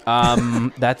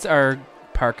 That's our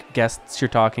park guests you're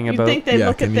talking You'd about. think they'd Yeah,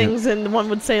 look at can you- things and one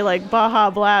would say like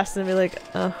Baja Blast and be like,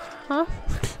 huh?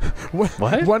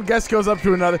 What? One guest goes up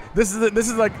to another. This is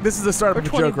the start Or of a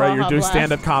 20 joke, right? You're Baja doing Blast.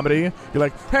 stand-up comedy. You're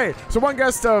like, hey, so one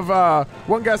guest of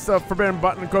Forbidden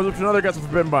Button goes up to another guest of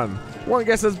Forbidden Button. One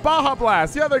guest says Baja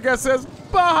Blast. The other guest says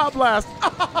Baja Blast.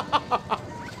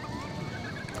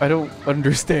 I don't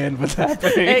understand what's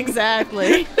happening.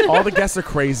 Exactly. All the guests are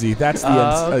crazy. That's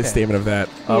the Okay. statement of that.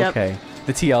 Okay.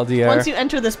 The TLDR. Once you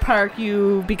enter this park,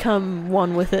 you become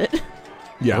one with it.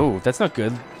 Yeah. Oh, that's not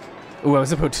good. Oh, I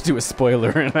was about to do a spoiler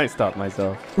and I stopped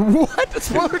myself. What? A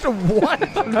spoiler to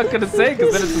what? I'm not gonna say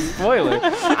because then it's a spoiler.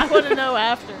 I want to know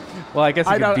after. Well, I guess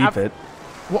you can beep it.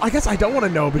 Well, I guess I don't want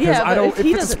to know because Yeah, I but don't. if If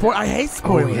he it's a doesn't spoiler, I hate Oh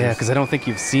spoilers. yeah, because I don't think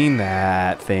you've seen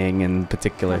that thing in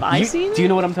particular. Have I seen Do you it?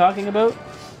 know what I'm talking about?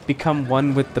 Become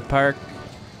one with the park,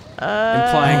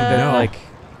 implying that No. like.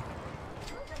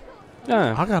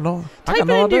 I got no. I Type got it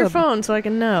no into your idea. phone so I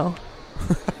can know.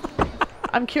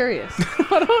 I'm curious.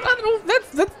 I don't.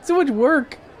 That's too much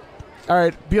work. All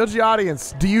right, BLG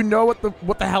audience, do you know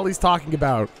what the hell he's talking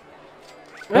about?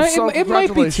 If so, It might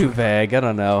be too congratulations. vague. I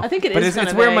don't know. I think it but is it's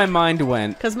kinda where my vague. mind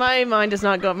went. Because my mind does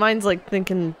not go. Mine's like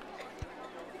thinking.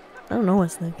 I don't know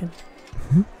what's thinking.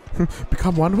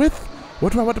 Become one with?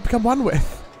 What do I want to become one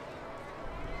with?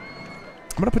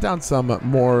 I'm gonna put down some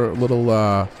more little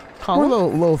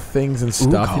little things and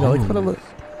stuff. You know, like put a little.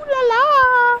 La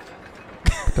la.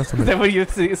 Is that what you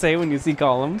say when you see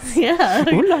columns? Yeah.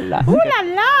 Ooh la la. Ooh la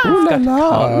la. Ooh la Got la.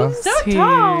 columns So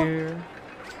tall. here.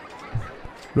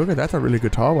 Look at that's a really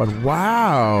good tall one.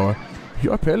 Wow,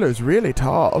 your pillar's really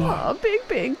tall. Oh, big,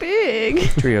 big, big.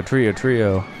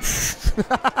 Trio.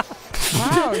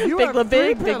 Wow, you Big have la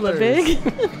three big, big la pillars. big.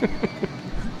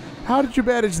 How did you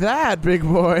manage that, big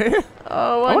boy?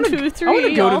 Oh, I one, wanna- two, three. I want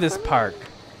to go to all this for- park.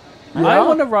 Yeah? I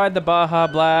want to ride the Baja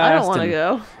Blast. I don't want to and-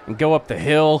 go. And go up the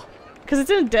hill. Because it's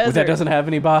in a desert. That doesn't have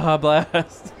any Baja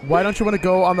Blast. Why don't you want to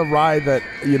go on the ride that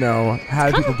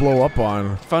had people blow up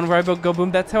on? Fun Ride Go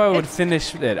Boom. That's how I would It's-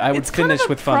 finish it. I would It's kind finish of a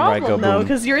with Fun Ride Go problem, though, Boom.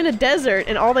 because you're in a desert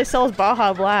and all they sell is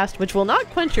Baja Blast, which will not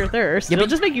quench your thirst. Yeah, It'll but-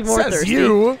 just make you more Says thirsty.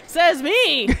 you. Says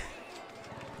me.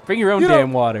 Bring your own You damn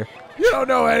don't- water. You don't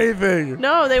know anything.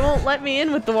 No, they won't let me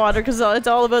in with the water because it's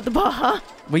all about the Baja.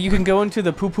 Well, you can go into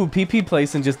the poo poo pee pee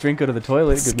place and just drink out of the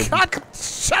toilet. Scott,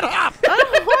 shut up. I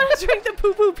don't want to drink the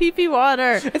poo poo pee pee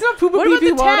water. It's not poo poo What pee about pee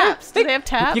the water. taps? Do they have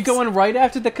taps? You go in right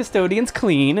after the custodians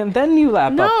clean, and then you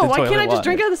lap No, up the why toilet can't I just water.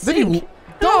 drink out of the Then you- sink?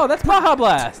 No, that's Baja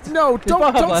Blast. No, There's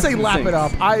Baja don't Blast say in the lap sinks. it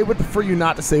up. I would prefer you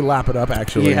not to say lap it up.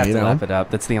 Actually, You have to know? lap it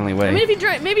up. That's the only way. I mean, if you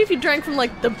drank, maybe if you drank from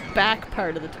like the back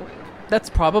part of the toilet, That's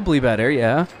probably better,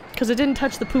 yeah. because it didn't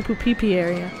touch the poo poo pee pee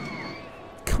area.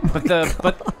 But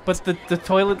the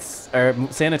toilets are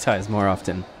sanitized more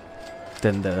often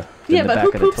than the Yeah, the but back who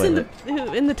of poops the in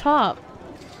toilet. the top?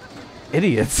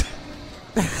 Idiots.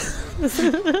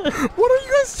 What are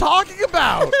you guys talking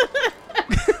about?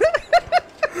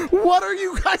 What are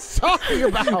you guys talking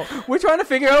about? We're trying to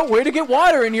figure out where to get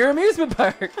water in your amusement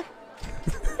park.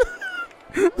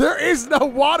 There is no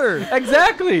water.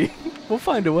 Exactly. We'll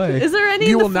find a way. Is there any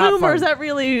You in the will not flume, or find- is that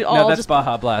really all No, that's just?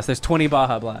 Baja Blast. There's 20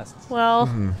 Baja Blasts. Well,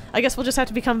 Mm-hmm. I guess we'll just have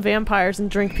to become vampires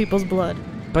and drink people's blood.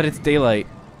 But it's daylight.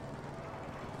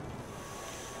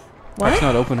 What? It's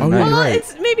not open at Oh, yeah, night. you're Well, right.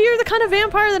 it's maybe you're the kind of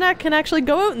vampire that can actually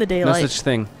go out in the No daylight. such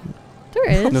thing. There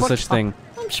is. No such thing.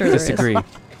 I'm sure there is. Disagree.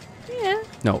 Yeah.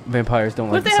 No, vampires don't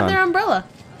What like if the they have sun. their umbrella?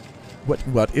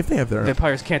 What if they have their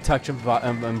Vampires can't touch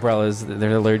umbrellas.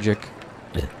 They're allergic.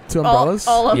 two umbrellas?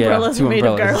 All umbrellas yeah, are two made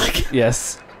umbrellas. of garlic.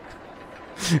 Yes.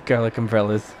 Garlic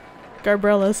umbrellas.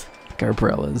 Garbrellas.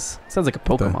 Garbrellas. Sounds like a the-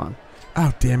 Pokemon.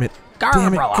 Oh, damn it.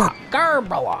 Damn it. God.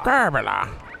 Garbrella. Garbala.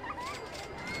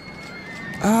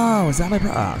 Oh, is that my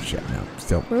Oh, shit. No,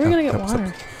 still. Where are we gonna get stop.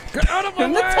 water? Get out of my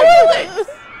In the way! toilet!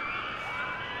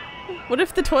 What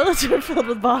if the toilets are filled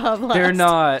with Baja Blast? They're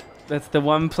not. That's the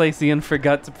one place Ian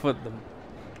forgot to put them.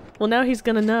 Well, now he's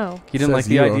gonna know. He didn't like Says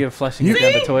the you. idea of flushing it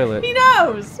down the toilet. He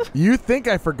knows! You think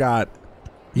I forgot.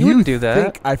 You wouldn't do that.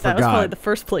 think I That was probably forgot. the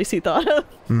first place he thought of.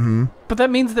 Mm-hmm. But that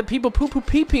means that people poo poo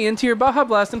pee pee into your Baja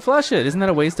Blast and flush it. Isn't that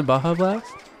a waste of Baja Blast?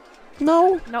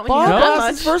 No. Not when you Baja have that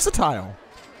Blast is much. versatile.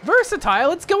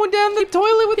 Versatile. It's going down the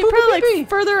toilet with He poo probably poo pee like pee.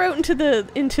 further out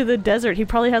into the desert. He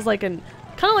probably has like kind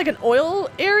of like an oil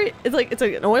area. It's like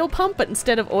an oil pump, but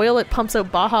instead of oil, it pumps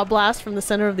out Baja Blast from the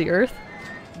center of the Earth.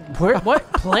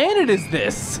 What planet is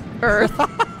this? Earth,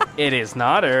 It is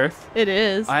not Earth. it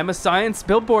is. I'm a science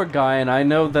billboard guy, and I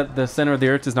know that the center of the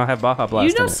Earth does not have Baja Blast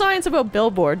You know in it. science about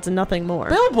billboards and nothing more.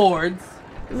 Billboards?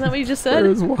 Isn't that what you just There said?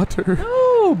 is water.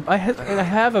 No, I have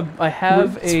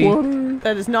It's a water.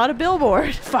 That is not a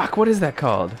billboard. fuck. What is that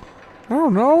called? I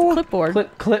don't know. Clipboard.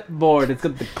 Clipboard. It's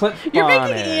got the clip You're on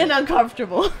making it. Ian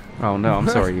uncomfortable. Oh no, I'm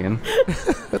sorry, Ian.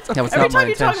 That was Every not my time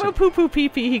you talk intention. about poo poo pee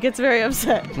pee, he gets very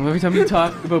upset. Every time you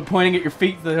talk about pointing at your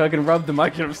feet so that I can rub them, I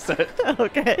get upset.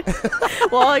 Okay.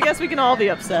 Well, I guess we can all be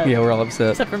upset. Yeah, we're all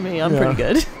upset. Except for me, I'm Yeah. pretty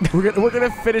good. We're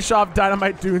gonna finish off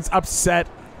Dynamite Dunes upset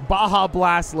Baja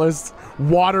Blast list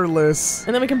waterless.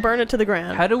 And then we can burn it to the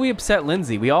ground. How do we upset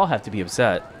Lindsay? We all have to be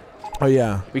upset. Oh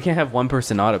yeah. We can't have one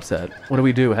person not upset. What do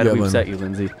we do? How do we Lynn. upset you,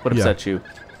 Lindsay? What upsets you?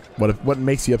 What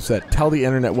makes you upset? Tell the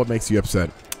internet what makes you upset.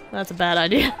 That's a bad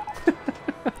idea.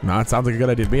 No, it sounds like a good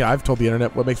idea to me. I've told the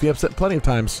internet what makes me upset plenty of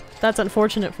times. That's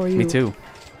unfortunate for you. Me too.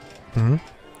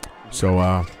 So,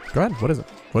 go ahead. What is it?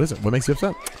 What is it? What makes you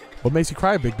upset? What makes you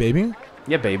cry, big baby?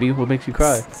 Yeah, baby. What makes you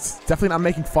cry? It's definitely not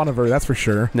making fun of her, that's for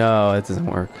sure. No, it doesn't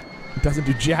work. It doesn't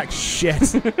do jack shit.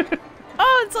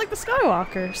 Oh, it's like the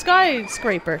Skywalker.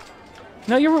 Skyscraper.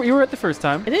 No, you were at the first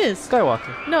time. It is.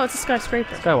 Skywalker. No, it's a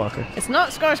skyscraper. Skywalker. It's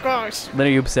not skyscrapers. Then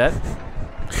are you upset?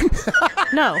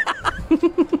 No.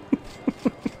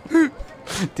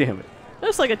 Damn it. It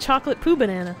looks like a chocolate poo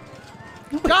banana.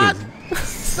 God,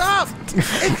 stop!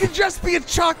 It could just be a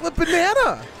chocolate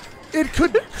banana. It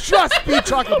could just be a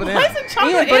chocolate banana. Why is it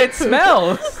chocolate Yeah, but and it poo?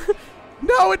 smells.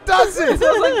 No, it doesn't. It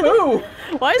smells like poo.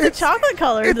 Why is it chocolate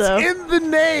colored It's though? in the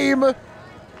name.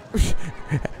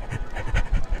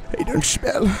 They don't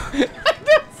smell.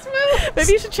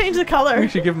 Maybe you should change the color We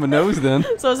should give him a nose then,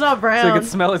 so it's not so brown. he can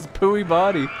smell his pooey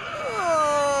body.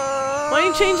 Why don't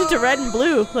you change it to red and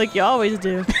blue like you always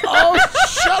do? Oh,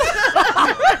 shut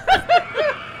up!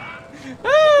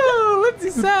 Oh,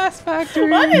 Lindsay Sass Factory.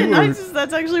 What?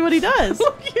 That's actually what he does.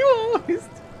 You always.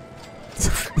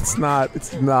 It's not.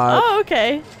 It's not. Oh,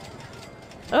 okay.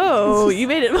 Oh, you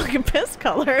made it like a piss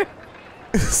color.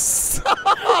 Stop.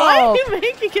 Why are you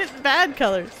making it bad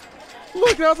colors?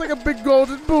 Look, that was like a big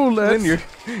golden bullet. Lynn, you're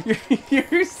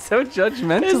so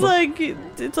judgmental.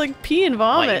 It's like pee and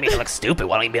Why do you vomit. make it look stupid?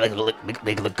 Why don't you make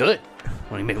it look good?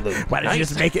 Why don't you make it look Why don't nice? you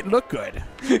just make it look good?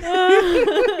 Why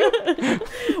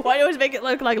do you always make it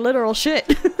look like literal shit?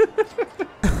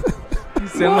 You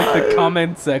sound like the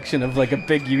comment section of like a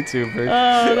big YouTuber.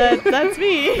 Oh, that's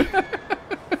me.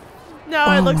 No,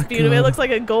 Oh it looks my beautiful. It God. looks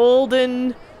like a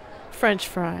golden French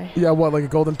fry. Yeah, what, like a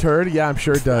golden turd? Yeah, I'm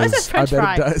sure it I does. said French bet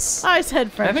fry. it does. I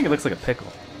said French. I think it looks like a pickle.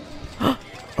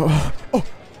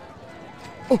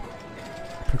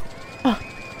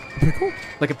 Pickle?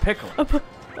 Like a pickle.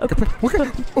 What kind?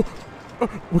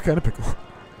 What kind of pickle?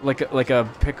 Like a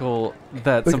pickle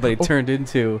that Like- somebody oh. turned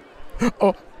into.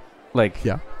 Oh, Like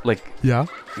yeah, like yeah.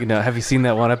 you know, have you seen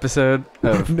that one episode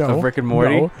of, No. of Rick and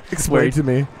Morty? No. Explain it to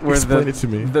me. Where Explain it to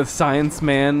me. the science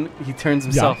man, he turns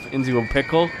himself into a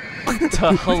pickle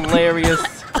to hilarious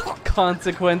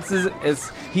consequences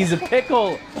as he's a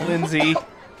pickle, Lindsay.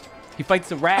 He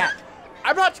fights a rat.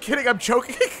 I'm not kidding. I'm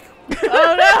choking.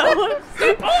 Oh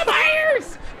no! Pull my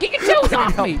ears! Get your toes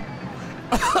off me!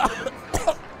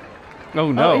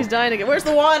 Oh no. Oh, he's dying again. Where's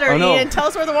the water, Oh, no. Ian? Tell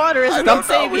us where the water is. I and don't we'll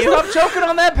save know. you. Stop choking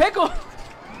on that pickle.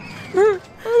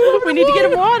 We need to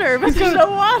get him water, but there's no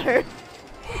water.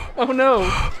 Oh no.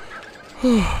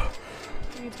 He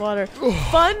needs water.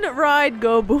 Fun ride,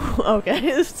 go boom. Okay,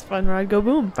 this is fun ride, go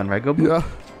boom. Fun ride, go boom. Yeah.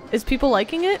 Is people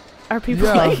liking it? Are people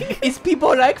Yeah. liking it? Is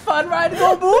people like fun ride,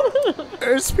 go boom?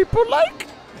 There's people like.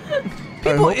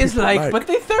 People is like, but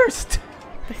they thirst.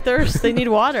 They thirst. They need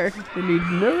water. They need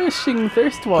nourishing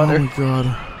thirst water. Oh my god.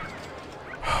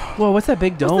 Whoa, what's that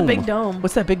big dome? What's the big dome?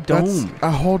 What's that big dome?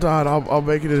 That's, hold on. I'll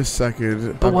make it in a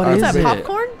second. But what I'm is Is that it?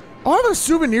 popcorn? Oh, I have a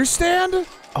souvenir stand.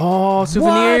 Oh,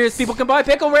 souvenirs. What? People can buy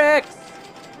pickle ricks.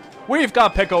 We've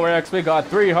got pickle ricks. We got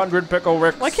 300 pickle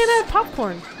ricks. Why can't I have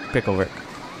popcorn? Pickle rick.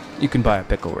 You can buy a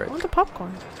pickle rick. I want the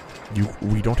popcorn.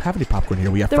 We don't have any popcorn here.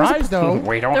 We have There was a fries though.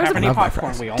 We don't There was have a- any I love my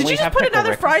popcorn. fries. We only Did you just have put pickle another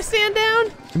ricks. fry stand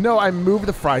down? No, I moved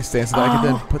the fry stand so that I could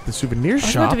then put the souvenir I was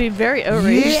about shop. to be very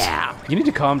outraged. Yeah. You need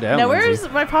to calm down. Now, where Lindsay.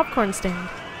 is my popcorn stand?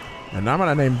 And I'm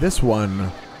gonna name this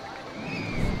one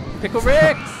pickle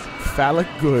ricks? Phallic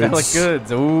Goods. Phallic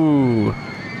goods. Ooh.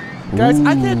 Guys,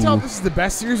 I can't tell if this is the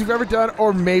best series we've ever done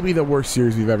or maybe the worst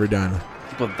series we've ever done.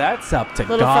 Well, that's up to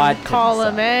Little God. from to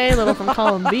column decide. A, little from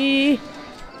column B.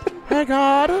 Hey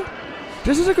God,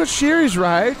 this is a good series,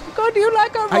 right? God, do you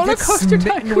like a I roller get coaster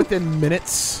smitten tycoon? within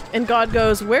minutes. And God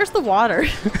goes, "Where's the water?"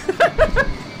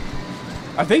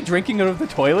 Are they drinking out of the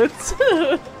toilets?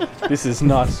 This is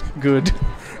not good.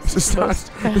 This is not.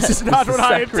 This is not This is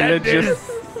what I intended.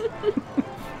 sacrilegious.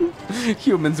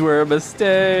 Humans were a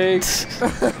mistake.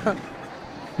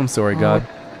 I'm sorry, God.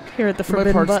 Here at the My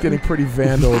forbidden park's button. getting pretty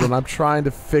vandaled, and I'm trying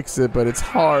to fix it, but it's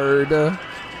hard.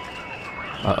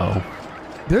 Uh-oh.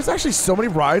 There's actually so many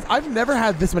rides. I've never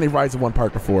had this many rides in one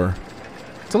park before.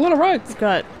 It's a lot of rides. We've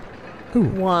got Ooh,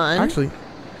 one. actually.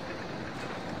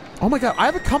 Oh my God, I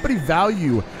have a company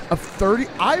value of 30.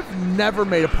 I've never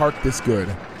made a park this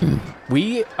good.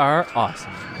 We are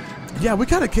awesome. Yeah, we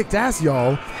kind of kicked ass,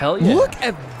 y'all. Hell yeah. Look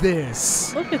at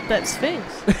this. Look at that Sphinx.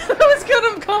 I was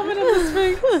gonna comment on this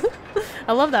thing.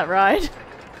 I love that ride.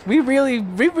 We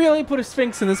really put a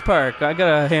sphinx in this park. I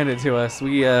gotta hand it to us.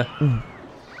 We're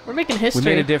making history. We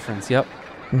made a difference. Yep.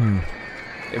 Mm.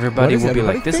 Everybody will be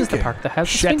everybody like, "This is the thinking? park that has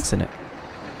the Shit. sphinx in it."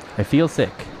 I feel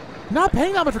sick. Not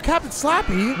paying that much for Captain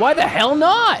Slappy. Why the hell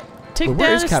not? Take But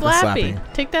where down is Captain Slappy.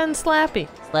 Slappy? Take down Slappy.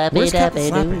 Where's Captain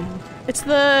Slappy? It's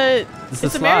the It's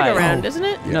it's the the merry-go-round, slide. isn't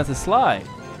it? No, it's a slide.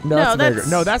 No, No, that's,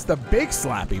 that's- no, that's the big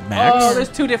Slappy, Max. Oh, there's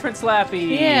two different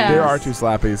Slappies. Yeah. There are two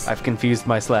Slappies. I've confused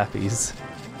my Slappies.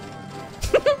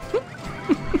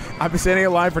 I've been standing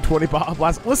in line for 20 Baja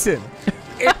Blasts. Listen,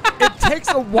 it takes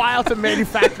a while to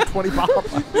manufacture 20 Baja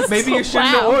Blasts. Maybe you shouldn't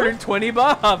have Wow. ordered 20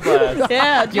 Baja Blasts.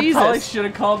 Yeah, You probably Jesus. should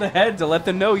have called ahead to let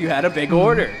them know you had a big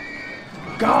order.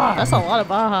 God. That's a lot of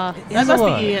Baja. That is a must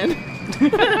lot. be Ian.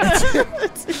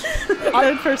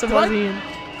 That person was Ian.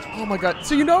 Oh my god.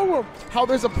 So you know how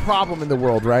there's a problem in the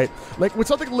world, right? Like when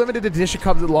something limited edition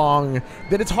comes along,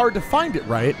 then it's hard to find it,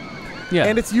 right? Yeah.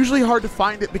 And it's usually hard to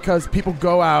find it because people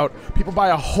go out, people buy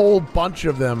a whole bunch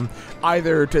of them,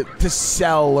 either to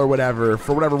sell or whatever,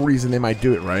 for whatever reason they might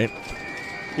do it, right?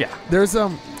 Yeah. There's a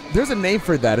name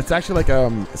for that. It's actually like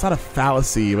it's not a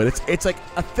fallacy, but it's like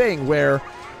a thing where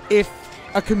if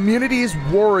a community is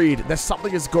worried that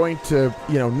something is going to,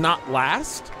 not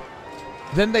last,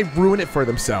 then they ruin it for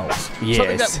themselves. Something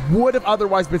Yes. that would have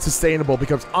otherwise been sustainable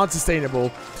becomes unsustainable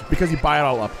because you buy it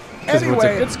all up. it's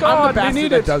Anyway, it's I'm gone, the we bastard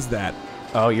need that it. does that.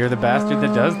 Oh, you're the bastard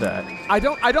that does that. I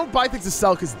don't buy things to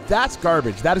sell because that's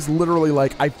garbage. That is literally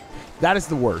that is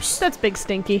the worst. That's big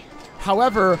stinky.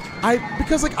 However,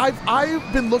 because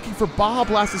I've been looking for Baja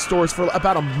Blast in stores for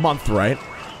about a month, right?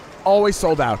 Always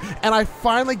sold out. And I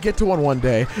finally get to one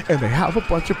day, and they have a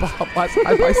bunch of Baja Blasts.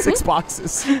 I buy 6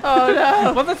 boxes. Oh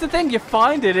no. Well, that's the thing. You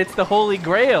find it. It's the holy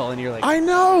grail. And you're like, I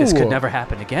know. this could never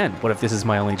happen again. What if this is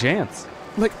my only chance?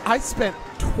 Like, I spent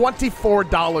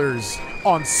 $24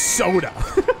 on soda.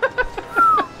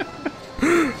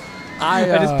 I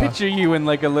just picture you in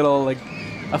like a little, like,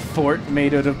 a fort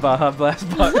made out of Baja Blast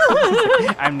boxes.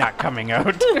 I'm not coming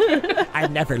out. I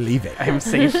never leave it. I'm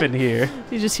safe in here.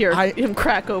 You just hear him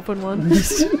crack open one.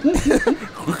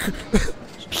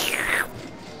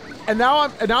 And now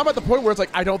I'm at the point where it's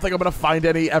like I don't think I'm gonna find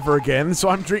any ever again. So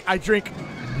I drink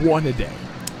one a day.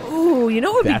 Ooh, you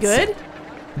know what would be That's good? it.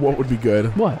 What would be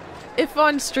good? What? If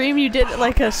on stream you did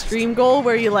like a stream goal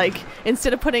where you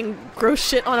instead of putting gross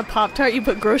shit on a Pop-Tart, you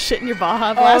put gross shit in your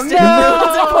Baja Blast and it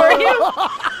ruins it for you.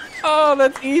 Oh,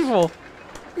 that's evil.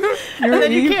 You're And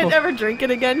then you evil. can't ever drink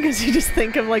it again because you just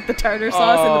think of like the tartar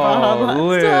sauce and the Baja Blast.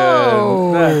 Lynn,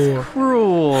 No. that's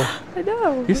cruel. I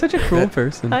know. You're such a cruel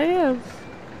person. I am.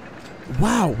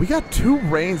 Wow, we got 2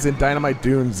 rains in Dynamite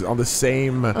Dunes on the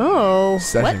same Oh,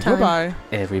 session. wet time. Goodbye.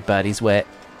 Everybody's wet.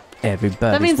 Everybody's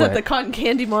That means wet. that the cotton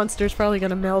candy monster's probably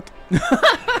gonna melt. Let's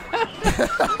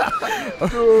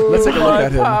take a look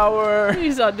at him. Power.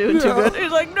 He's not doing too good.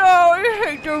 He's like, no, I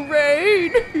hate the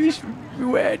rain. He's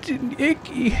wet and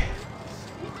icky.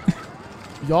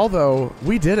 Y'all, though,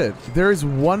 we did it. There is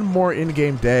one more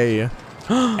in-game day.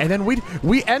 And then we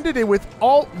ended it with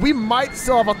we might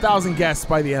still have 1,000 guests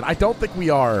by the end. I don't think we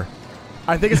are.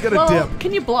 I think it's gonna dip.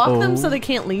 Can you block them so they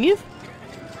can't leave?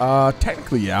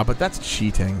 Technically, yeah, but that's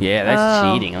cheating. Yeah, that's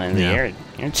Oh. cheating, Lindsay. Yeah.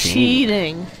 You're cheating.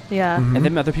 Cheating. Yeah. Mhm. And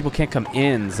then other people can't come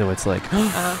in, so it's like,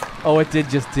 oh, it did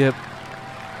just dip.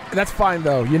 That's fine,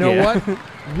 though. You know Yeah. what?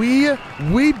 We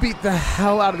beat the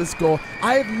hell out of this goal.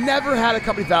 I have never had a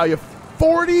company value of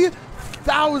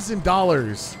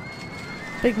 $40,000.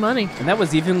 Big money. And that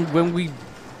was even when we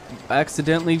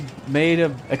accidentally made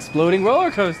a exploding roller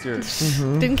coaster.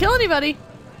 Didn't kill anybody.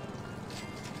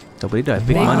 Nobody died.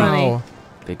 Big Big money. money.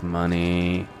 Big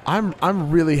money. I'm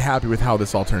really happy with how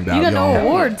this all turned out. You got no y'all.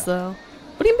 awards though.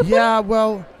 What do you mean? Yeah,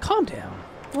 well, Calm down.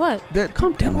 What?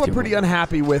 Calm down people with are your pretty word.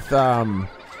 unhappy with how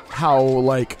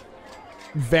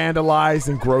vandalized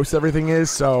and gross everything is.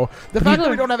 So the fact that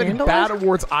we don't have any Vandalized? bad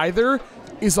awards either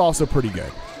is also pretty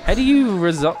good. How do you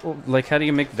how do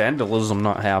you make vandalism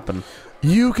not happen?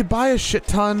 You could buy a shit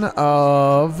ton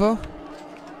of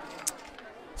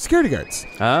security guards,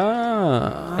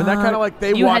 Ah. and that kind of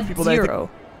they You want had people. zero.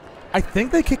 I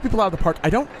think they kick people out of the park. I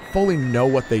don't fully know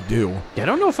what they do. I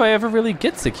don't know if I ever really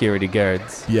get security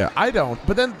guards. Yeah, I don't.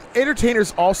 But then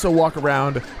entertainers also walk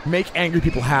around, make angry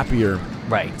people happier.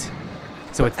 Right.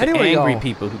 So it's the anyway, angry y'all.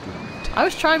 people who do it. I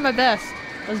was trying my best.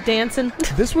 I was dancing.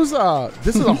 This is a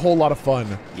whole lot of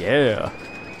fun. Yeah.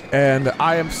 And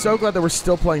I am so glad that we're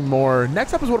still playing more.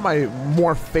 Next up is one of my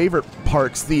more favorite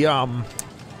parks, the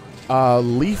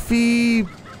Leafy.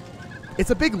 It's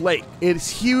a big lake. It's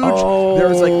huge. Oh,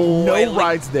 There's I no like-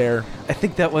 rides there. I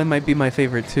think that one might be my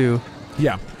favorite too.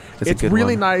 Yeah. That's a It's good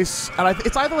really one. nice. And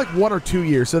it's either 1 or 2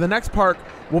 years. So the next park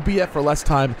we'll be at for less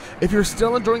time. If you're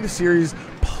still enjoying the series,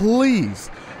 please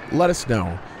let us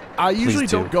know. I usually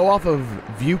don't go off of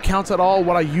view counts at all.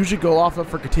 What I usually go off of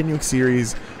for continuing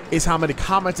series is how many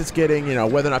comments it's getting, you know,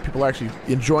 whether or not people are actually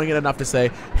enjoying it enough to say,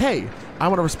 hey, I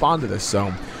want to respond to this.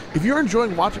 So if you're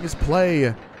enjoying watching us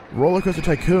play Roller Coaster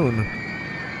Tycoon,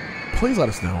 please let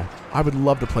us know. I would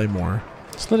love to play more.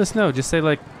 Just let us know. Just say,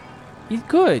 like, it's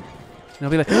good. And I'll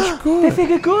be like, It's good. they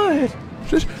think it's good.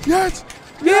 Just, yes.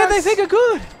 Yeah, they think it's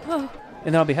good. And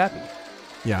then I'll be happy.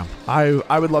 Yeah,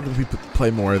 I would love to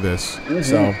play more of this.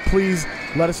 So please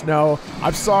let us know.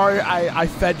 I'm sorry I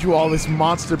fed you all this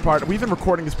monster part. We've been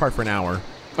recording this part for an hour.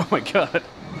 Oh my god.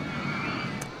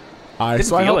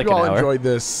 So I hope you all enjoyed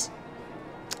this.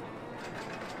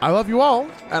 I love you all,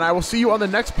 and I will see you on the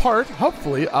next part,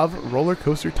 hopefully, of Roller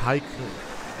Coaster Tycoon.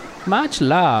 Much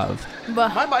love.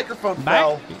 My microphone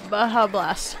fell. Baja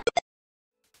Blast.